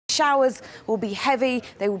Showers will be heavy,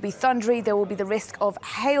 they will be thundery, there will be the risk of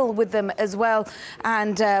hail with them as well.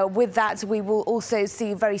 And with that, we will also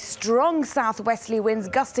see very strong southwesterly winds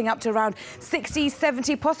gusting up to around 60,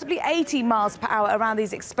 70, possibly 80 miles per hour around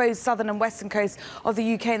these exposed southern and western coasts of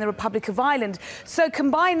the UK and the Republic of Ireland. So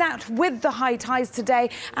combine that with the high tides today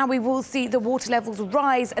and we will see the water levels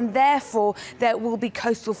rise, and therefore there will be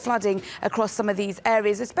coastal flooding across some of these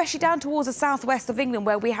areas, especially down towards the southwest of England,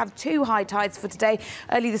 where we have two high tides for today,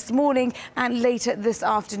 early this morning and later this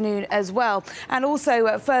afternoon as well. And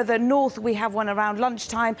also further north we have one around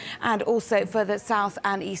lunchtime, and also further south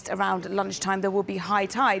and east around lunchtime there will be high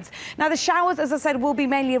tides. Now the showers, as I said, will be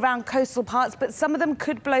mainly around coastal parts, but some of them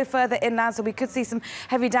could blow further inland, so we could see some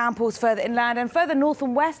heavy downpours further inland and further north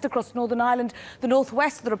and west across Northern Ireland, the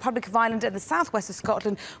northwest of the Republic of Ireland and the southwest of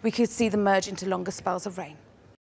Scotland. We could see them merge into longer spells of rain.